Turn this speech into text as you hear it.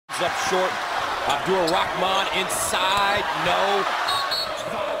up short. Abdur-Rahman inside, no.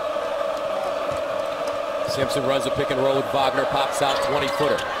 Simpson runs a pick and roll with Wagner, pops out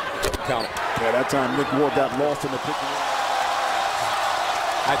 20-footer. Count it. Yeah, that time Nick Ward got lost in the pick and roll.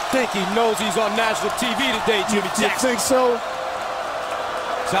 I think he knows he's on national TV today, Jimmy Jackson. You think so?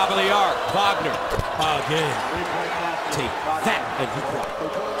 Top of the arc, Wagner again. Take that, and you block.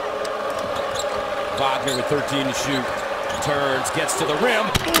 Wagner with 13 to shoot. Turns, gets to the rim.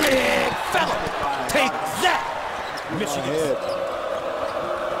 Big fella. Take that. Michigan.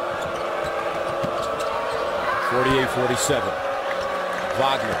 48-47.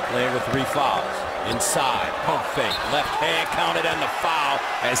 Wagner playing with 3 fouls. Inside, pump fake, left hand counted and the foul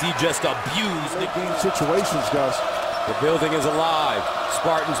as he just abused the game situations, guys. The building is alive.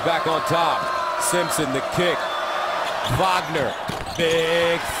 Spartans back on top. Simpson the kick. Wagner,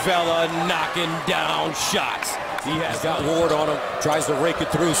 big fella knocking down shots. He has got Ward on him, tries to rake it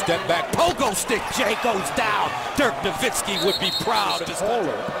through, step back, pogo stick, Jay goes down. Dirk Nowitzki would be proud of his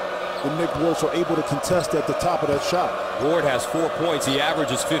taller than Nick Ward, so able to contest at the top of that shot. Ward has 4 points. He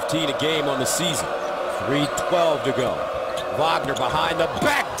averages 15 a game on the season. 3:12 to go. Wagner behind the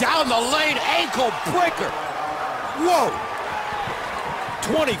back, down the lane, ankle breaker. Whoa!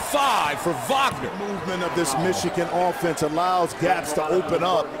 25 for Wagner. Movement of this Michigan offense allows gaps to open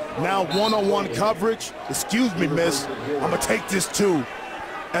up. Now one-on-one coverage. Excuse me, miss. I'm gonna take this too.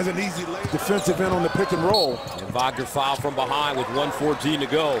 As an easy defensive end on the pick and roll. And Wagner fouled from behind with 1:14 to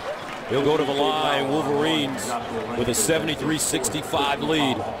go. He'll go to the line. Wolverines with a 73-65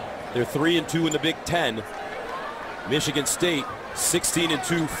 lead. They're 3-2 in the Big Ten. Michigan State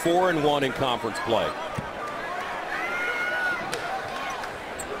 16-2, 4-1 in conference play.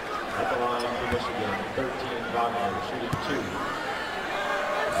 At the line for Michigan, 13, Wagner shooting 2.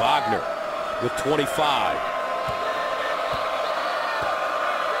 Wagner with 25.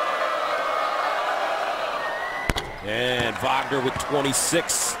 And Wagner with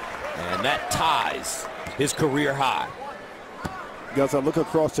 26. And that ties his career high. Guys, I look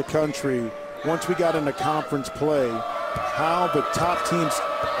across the country, once we got into conference play, how the top teams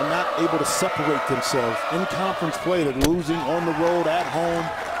are not able to separate themselves. In conference play, they're losing on the road, at home.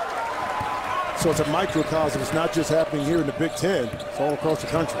 So it's a microcosm. It's not just happening here in the Big Ten. It's all across the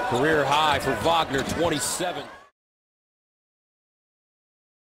country. Career high for Wagner, 27.